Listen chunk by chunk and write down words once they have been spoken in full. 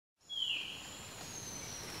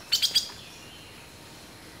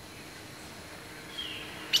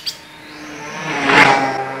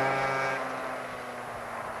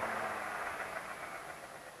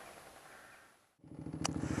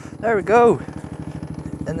There we go.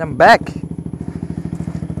 And I'm back.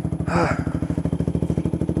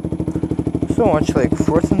 So much like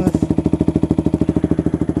force in this.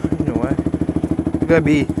 You know what? I'm gonna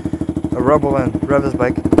be a rebel and rev this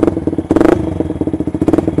bike. I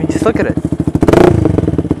mean, just look at it.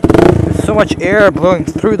 There's so much air blowing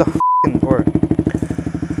through the or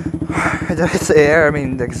it's air. I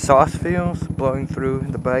mean, the exhaust fumes blowing through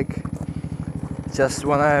the bike. Just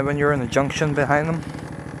when you're in the junction behind him,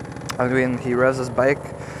 and when he revs his bike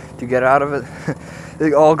to get out of it,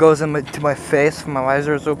 it all goes into my face when my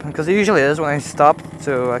visor is open. Because it usually is when I stop,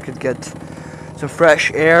 so I could get some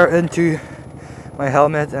fresh air into my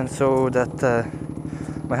helmet, and so that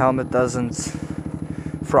my helmet doesn't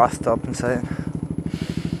frost up inside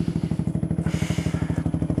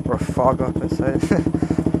or fog up inside.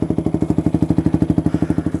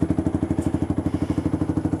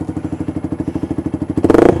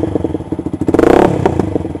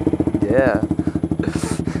 Yeah.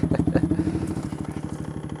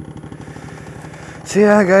 So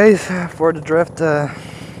yeah, guys, for the drift,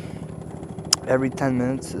 every 10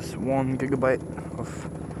 minutes is 1 gigabyte of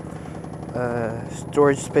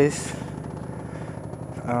storage space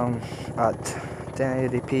at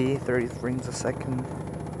 1080p, 30 frames a second.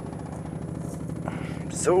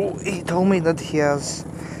 So he told me that he has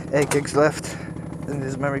 8 gigs left in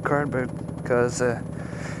his memory card, but because he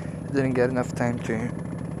didn't get enough time to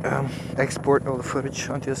export all the footage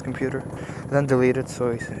onto his computer and then delete it,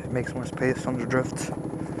 so he makes more space on the drift.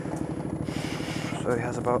 So he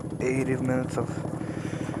has about 80 minutes of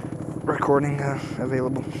recording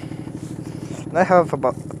available. And I have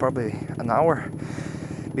about probably an hour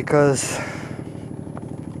because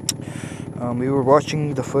we were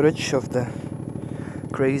watching the footage of the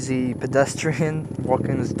crazy pedestrian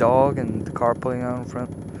walking his dog and the car pulling out in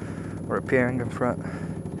front or appearing in front.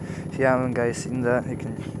 If you haven't guys seen that, you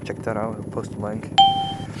can check that out. I'll post a link.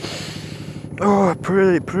 Oh,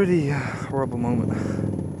 pretty horrible moment.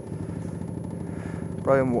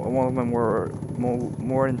 Probably one of my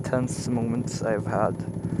more intense moments I've had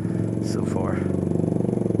so far.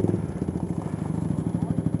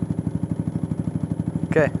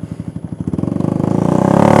 Okay.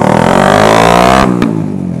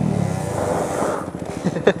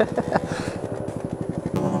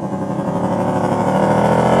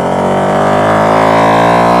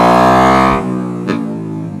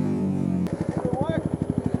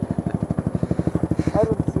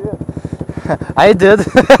 I did. I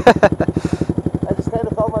just kind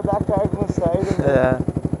of felt my back tire on the side. And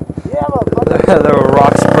Yeah, but there were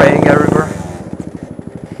rocks spraying everywhere.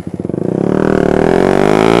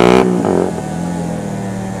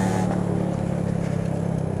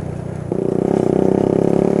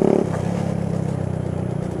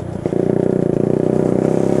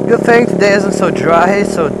 Good thing today isn't so dry,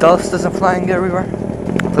 so dust isn't flying everywhere.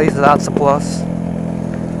 At least that's a plus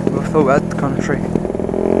with the wet country.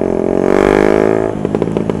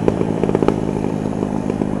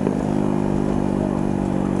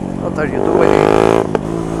 What are you doing?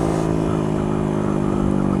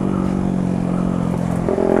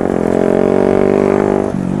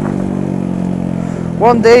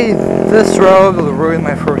 One day this road will ruin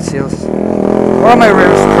my front seals or my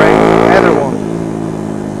rear spring, either one.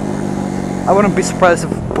 I wouldn't be surprised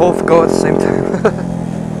if both go at the same time.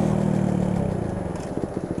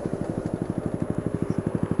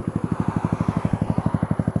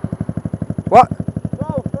 What?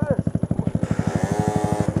 go first.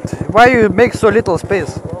 Why you make so little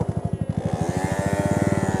space?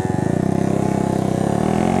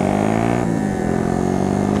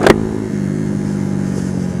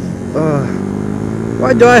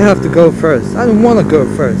 Why do I have to go first? I don't want to go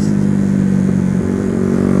first.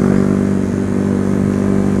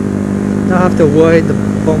 I have to avoid the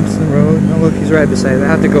bumps in the road. Oh look, he's right beside me. I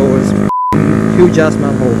have to go with this huge ass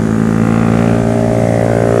manhole.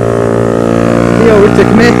 He overtook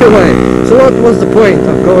me anyway. So what was the point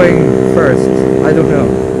of going first? I don't know.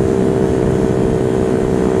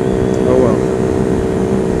 Oh well.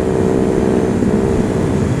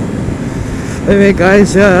 Anyway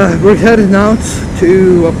guys, we're heading out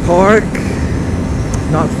to a park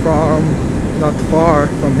not far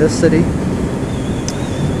from his city.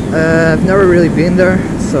 I've never really been there,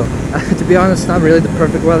 so to be honest, not really the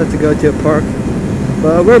perfect weather to go to a park.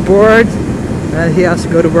 But we're bored, and he has to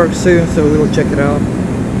go to work soon, so we'll check it out.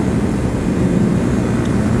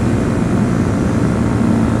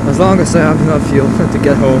 As long as I have enough fuel to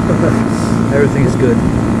get home, everything is good.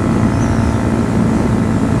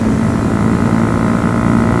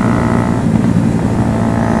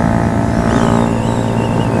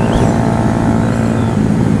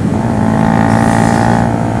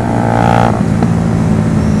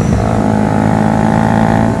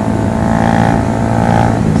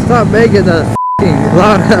 making a f***ing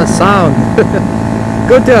lot of sound.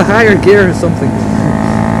 Go to a higher gear or something.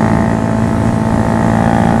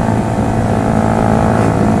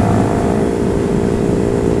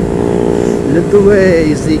 Lift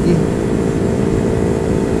away, Ziggy.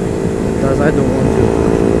 Because I don't want to.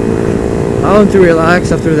 I want to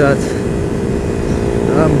relax after that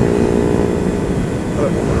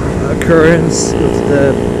occurrence with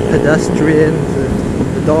the pedestrian,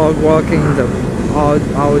 the dog walking, the out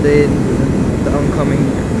in, the oncoming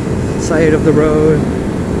side of the road.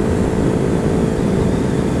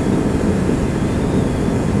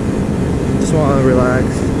 Just want to relax,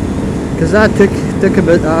 because that took a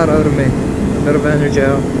bit out of me, a bit of energy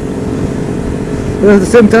out. But at the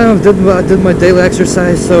same time, I did my daily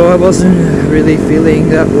exercise, so I wasn't really feeling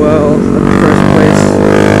that well in the first place.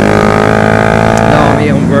 Now I'm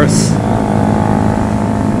even worse.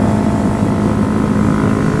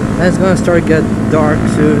 And it's gonna start to get dark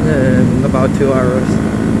soon in about 2 hours.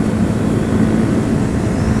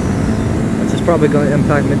 Which is probably gonna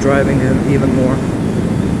impact me driving even more.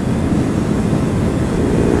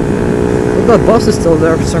 But that bus is still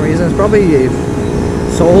there for some reason. It's probably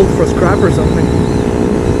sold for scrap or something.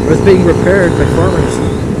 Or it's being repaired by farmers.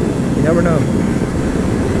 You never know.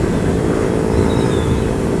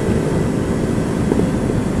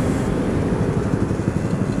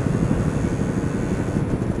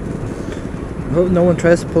 I hope no one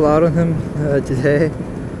tries to pull out on him today,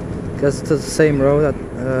 because it's the same road that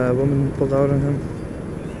woman pulled out on him.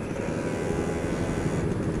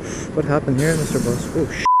 What happened here, Mr. Bus? Oh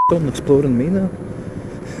shit, don't explode on me now.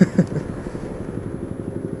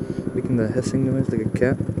 Making the hissing noise like a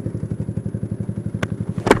cat.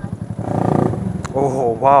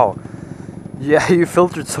 Oh wow. Yeah, you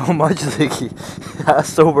filtered so much, Ziggy. That's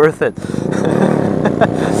so worth it.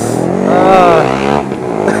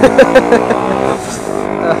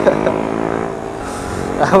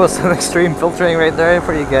 That was some extreme filtering right there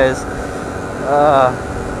for you guys.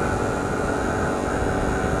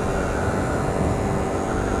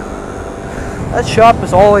 That shop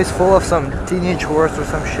is always full of some teenage whores or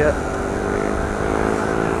some shit.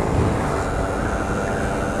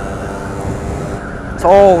 It's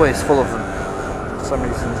always full of them for some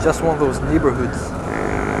reason. It's just one of those neighborhoods.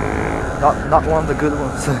 Not one of the good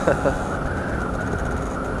ones.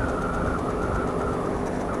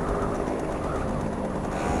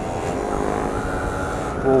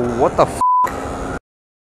 Whoa, what the f***?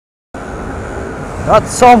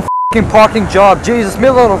 That's some f***ing parking job. Jesus,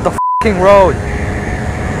 middle of the f***ing road.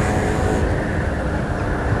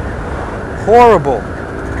 Horrible.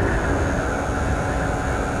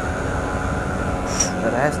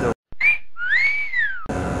 That ass though.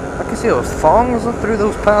 I can see those thongs through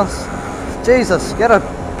those pants. Jesus, get a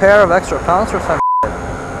pair of extra pants or something.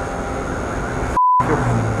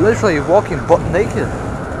 You're literally walking butt naked.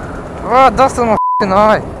 Ah, dust in my f***ing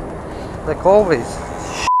eye. Like always.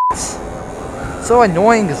 Shit. So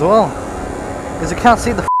annoying as well. Because you can't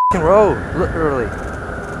see the f***ing road, literally.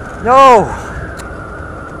 No!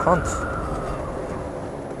 Cunt.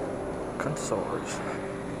 Cunt solvers.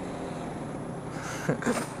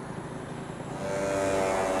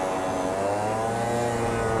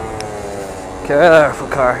 Careful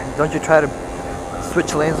car. Don't you try to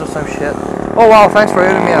switch lanes or some shit. Oh wow, thanks for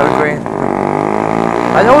hitting me out of green.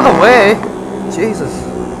 I know the way! Jesus.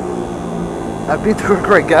 I've been through a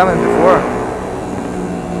Great Gammon before.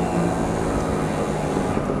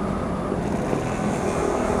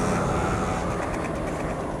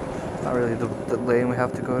 Not really the lane we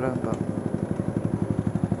have to go down, but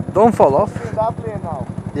don't fall off. You're in that lane now.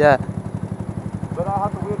 Yeah. But I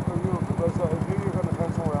have to wait for you because I knew you were going to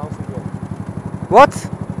turn somewhere else again. What?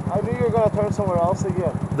 I knew you were going to turn somewhere else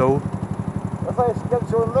again. No. If I kept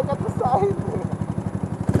showing, look at the side.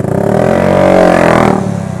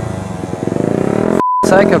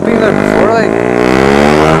 Psych, I've been there before, like.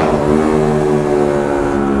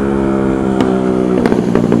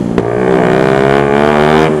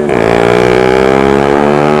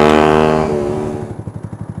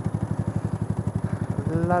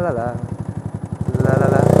 La la la. La la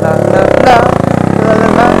la la la la. La la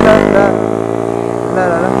la la la. La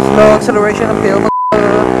la la. Slow acceleration uphill.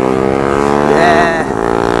 Yeah.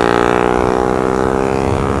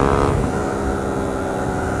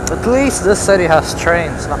 At least this city has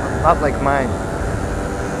trains, not like mine.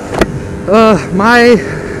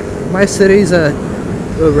 My city's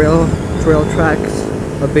rail tracks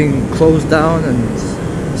are being closed down and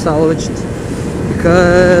salvaged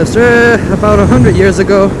because about 100 years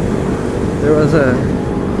ago there was a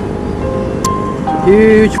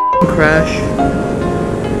huge crash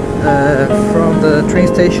from the train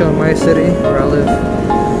station in my city where I live.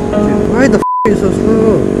 Dude, why the f are you so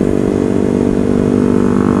slow?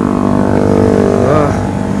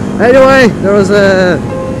 Anyway, there was a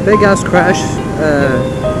big ass crash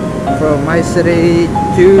from my city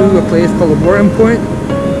to a place called Warren Point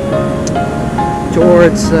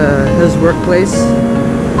towards his workplace,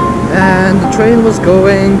 and the train was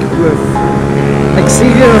going with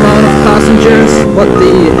exceeded amount of passengers, but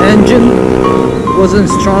the engine wasn't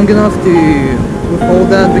strong enough to withhold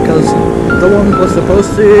that because the one was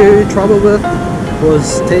supposed to travel with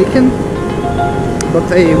was taken. But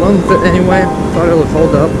they went with it anyway, thought it would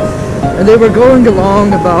hold up. And they were going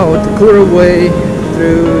along about a quarter way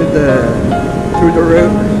through the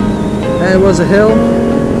route. And it was a hill.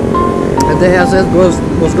 And they, as it was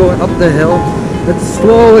going up the hill, it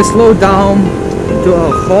slowed down to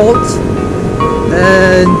a halt.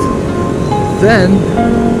 And then,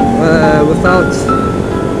 without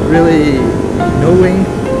really knowing,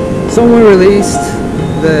 someone released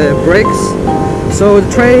the brakes. So the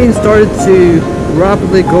train started to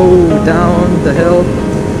rapidly go down the hill.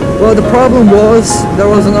 Well, the problem was there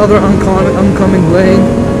was another oncoming lane.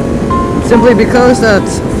 Simply because that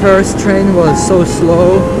first train was so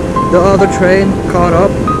slow, the other train caught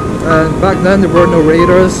up. And back then there were no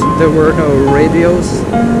radars, there were no radios,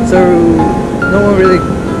 so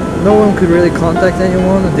no one could really contact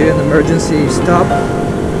anyone and do an emergency stop.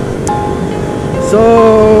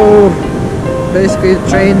 So basically the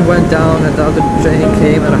train went down and the other train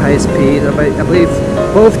came at a high speed. I believe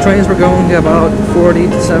both trains were going about 40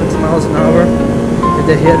 to 70 miles an hour, and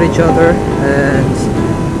they hit each other, and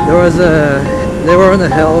they were on a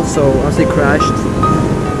hill, so as they crashed,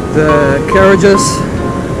 the carriages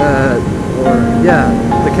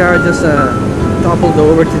toppled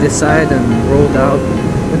over to the side and rolled out.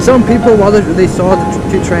 And some people, while they saw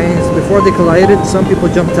the two trains before they collided, some people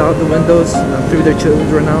jumped out the windows and threw their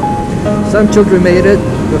children out. Some children made it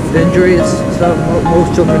with injuries,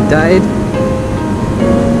 most children died.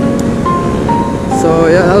 So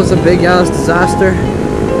yeah, that was a big ass disaster.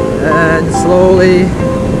 And slowly,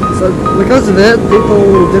 so because of it,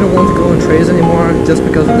 people didn't want to go on trains anymore just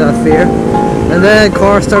because of that fear. And then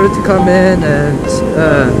cars started to come in, and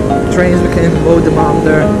trains became low demand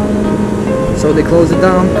there. So they closed it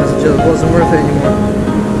down because it just wasn't worth it anymore.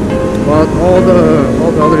 But all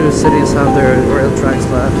the other cities have their rail tracks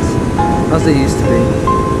left, as they used to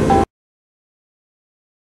be.